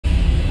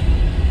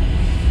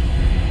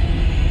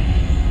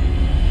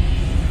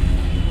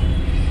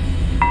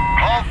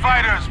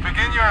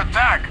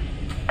attack!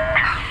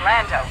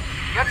 Lando,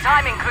 your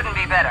timing couldn't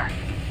be better.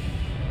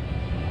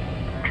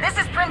 This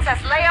is Princess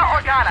Leia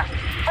Organa.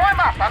 Form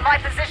up on my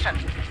position.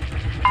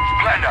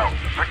 Lando,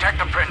 protect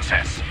the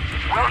princess.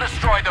 We'll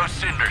destroy those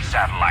Cinder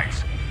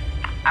satellites.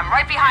 I'm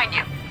right behind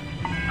you.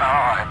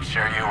 Oh, I'm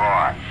sure you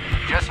are.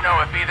 Just know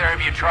if either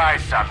of you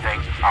tries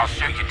something, I'll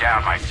shoot you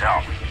down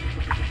myself.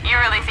 You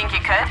really think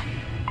you could?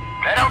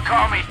 They don't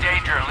call me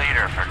Danger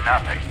Leader for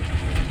nothing.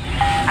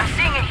 I'm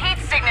seeing a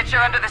heat signature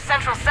under the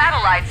central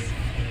satellites.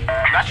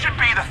 That should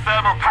be the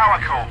thermal power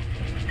core.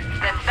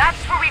 Then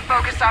that's where we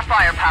focus our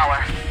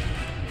firepower.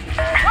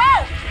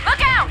 Whoa!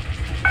 Look out!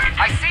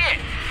 I see it!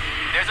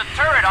 There's a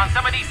turret on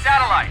some of these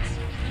satellites.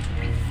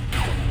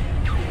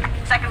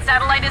 Second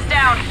satellite is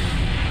down.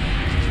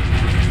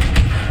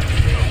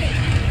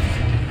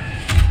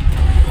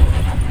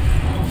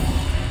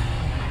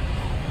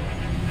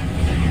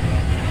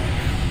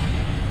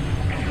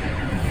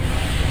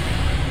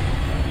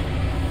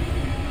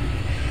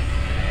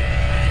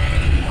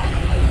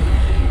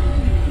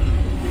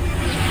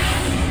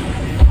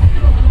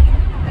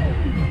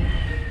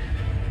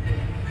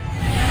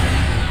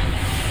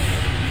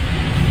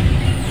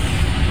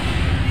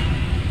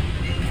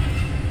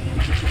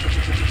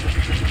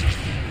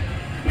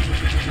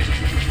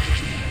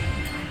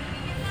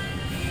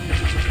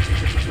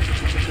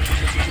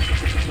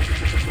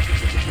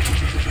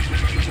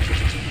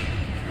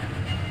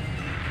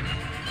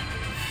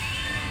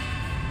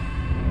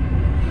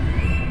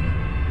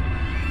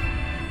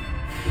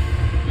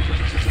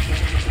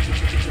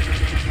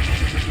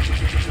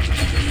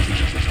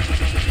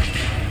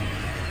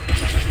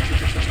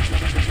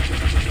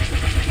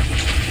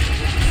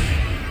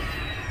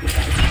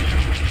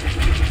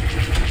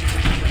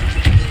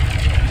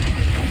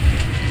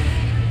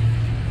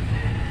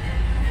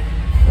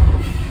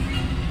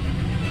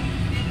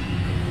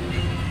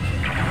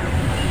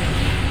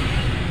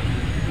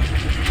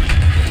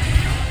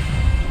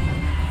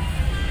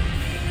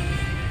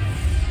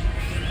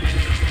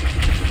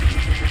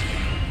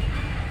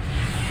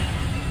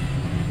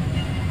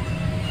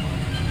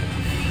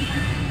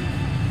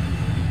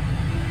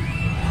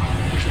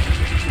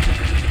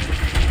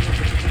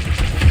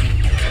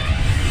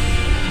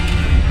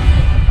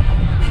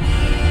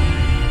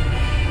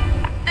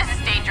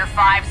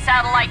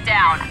 Satellite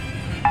down.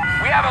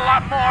 We have a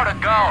lot more to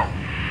go.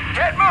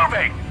 Get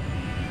moving!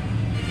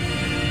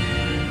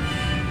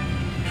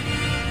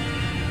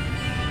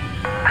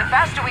 The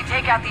faster we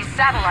take out these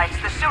satellites,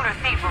 the sooner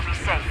Thief will be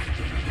safe.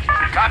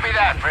 Copy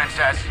that,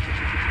 Princess.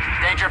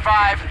 Danger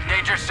 5,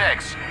 Danger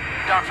 6.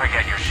 Don't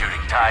forget you're shooting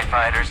TIE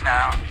fighters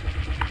now.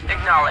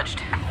 Acknowledged.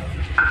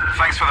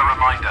 Thanks for the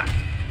reminder.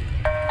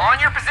 On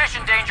your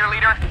position, Danger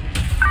Leader.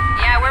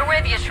 Yeah, we're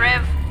with you,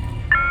 Shriv.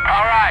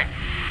 All right.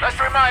 Let's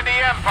remind the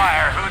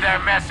Empire who they're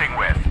messing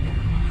with.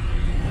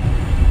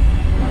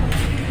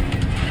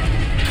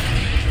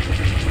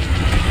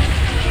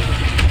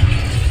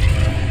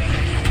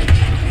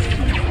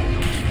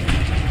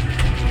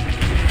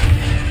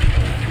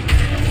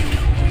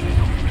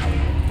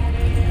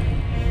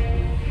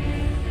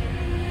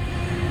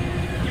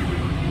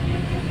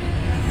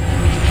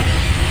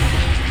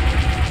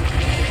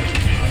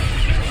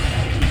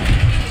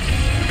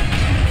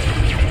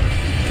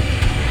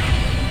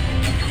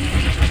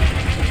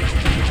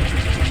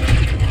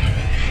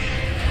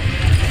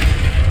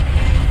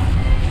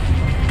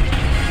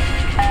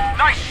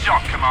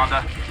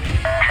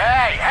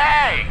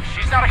 Hey!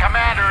 She's not a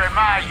commander in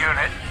my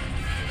unit.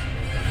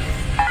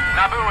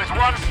 Naboo is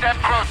one step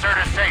closer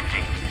to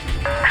safety.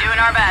 Doing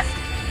our best.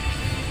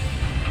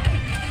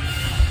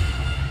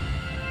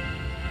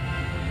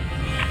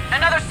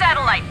 Another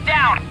satellite,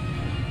 down.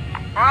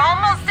 We're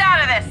almost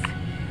out of this.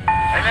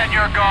 And then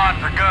you're gone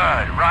for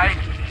good, right?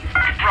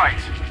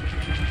 Right.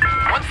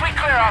 Once we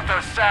clear out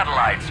those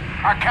satellites,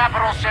 our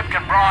capital ship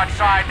can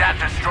broadside that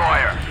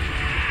destroyer.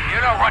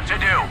 You know what to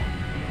do.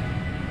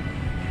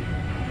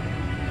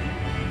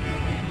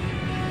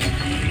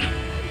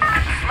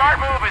 Smart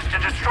move is to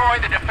destroy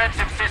the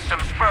defensive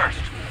systems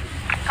first.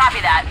 Copy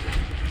that.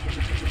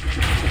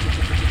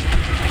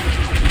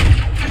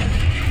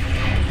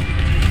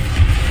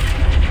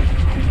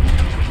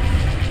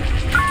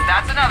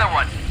 That's another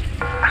one.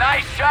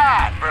 Nice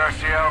shot,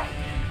 Versio.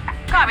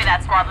 Copy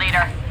that, squad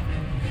leader.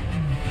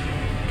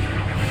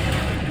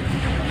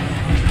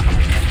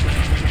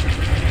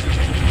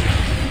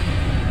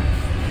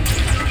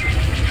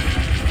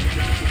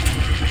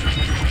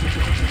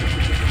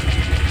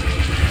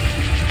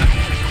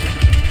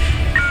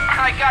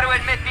 I gotta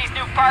admit, these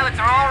new pilots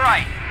are all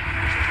right.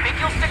 Think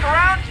you'll stick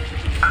around?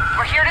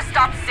 We're here to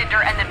stop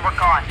Cinder and then we're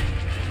gone.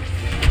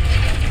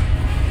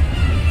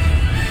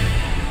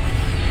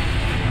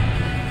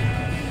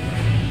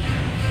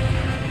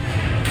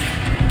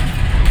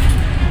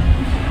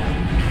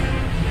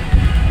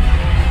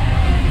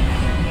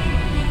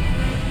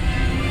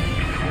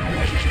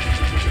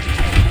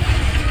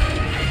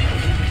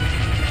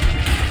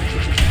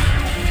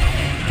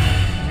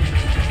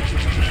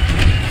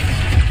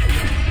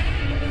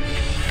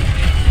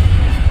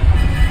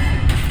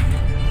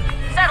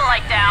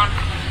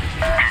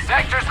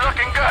 Sector's looking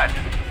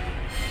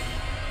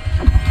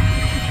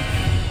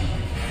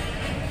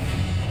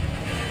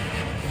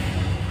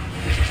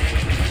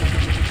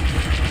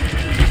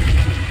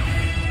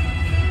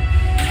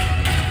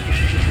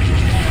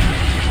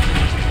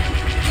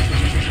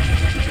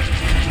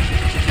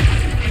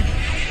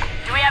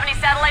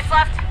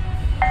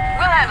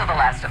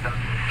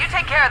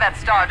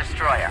Star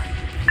Destroyer.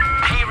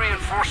 Key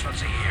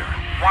reinforcements are here.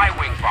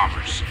 Y-wing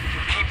bombers.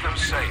 Keep them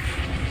safe.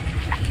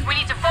 We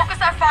need to focus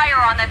our fire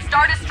on that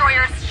Star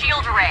Destroyer's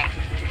shield array.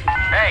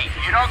 Hey,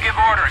 you don't give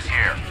orders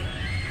here.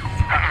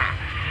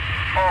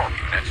 All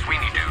units,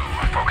 we need to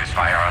focus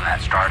fire on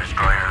that Star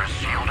Destroyer's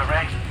shield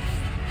array.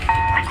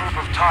 A group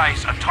of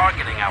TIEs are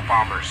targeting our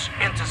bombers.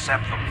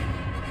 Intercept them.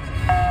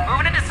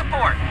 Moving into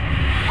support.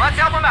 Let's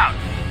help them out.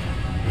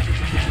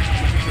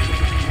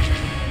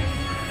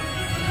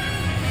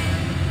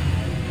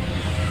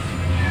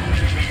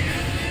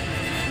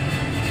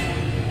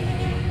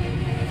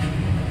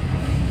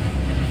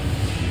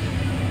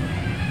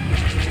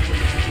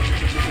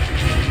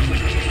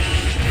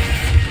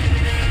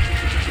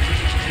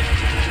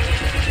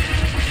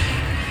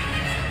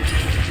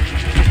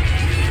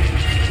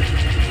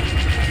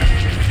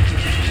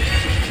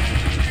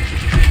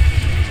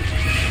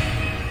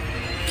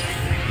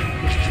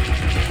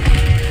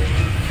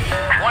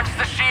 Once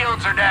the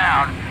shields are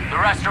down, the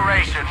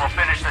restoration will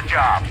finish the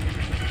job.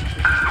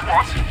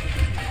 What?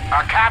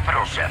 Our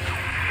capital ship.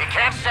 It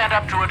can't stand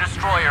up to a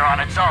destroyer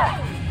on its own.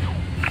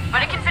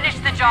 But it can finish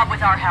the job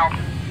with our help.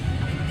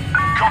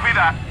 Copy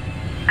that.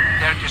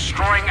 They're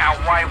destroying our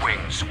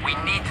Y-wings. We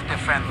need to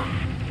defend them.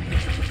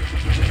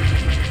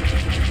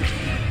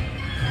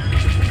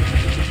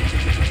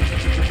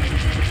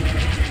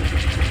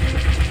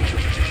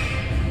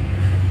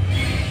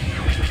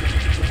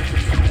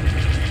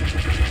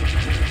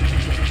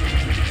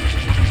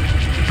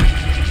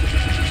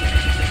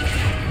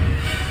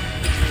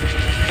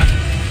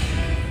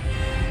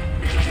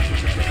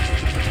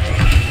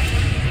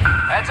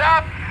 Heads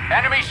up!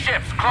 Enemy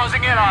ships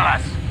closing in on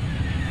us.